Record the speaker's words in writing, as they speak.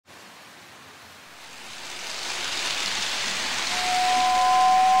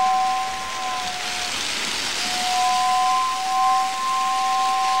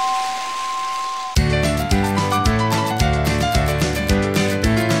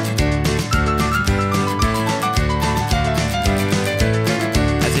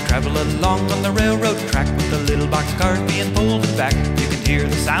little boxcar being pulled back. You can hear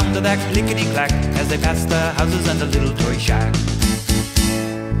the sound of that clickety-clack as they pass the houses and the little toy shack.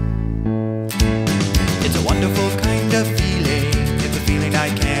 It's a wonderful kind of feeling, it's a feeling I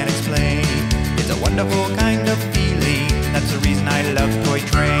can't explain. It's a wonderful kind of feeling, that's the reason I love toy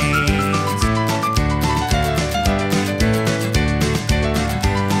trains.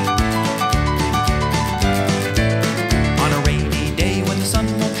 On a rainy day when the sun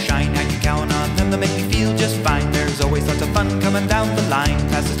won't shine, I can count on them to make me feel just fine. There's always lots of fun coming down the line,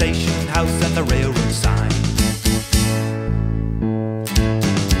 past the station house and the railroad sign.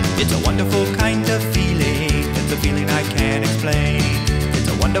 It's a wonderful kind of feeling, it's a feeling I can't explain. It's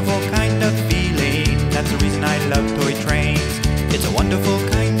a wonderful kind of feeling, that's the reason I love toy trains. It's a wonderful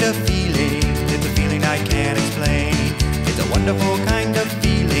kind of feeling, it's a feeling I can't explain. It's a wonderful kind of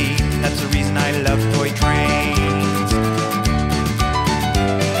feeling, that's the reason I love toy trains.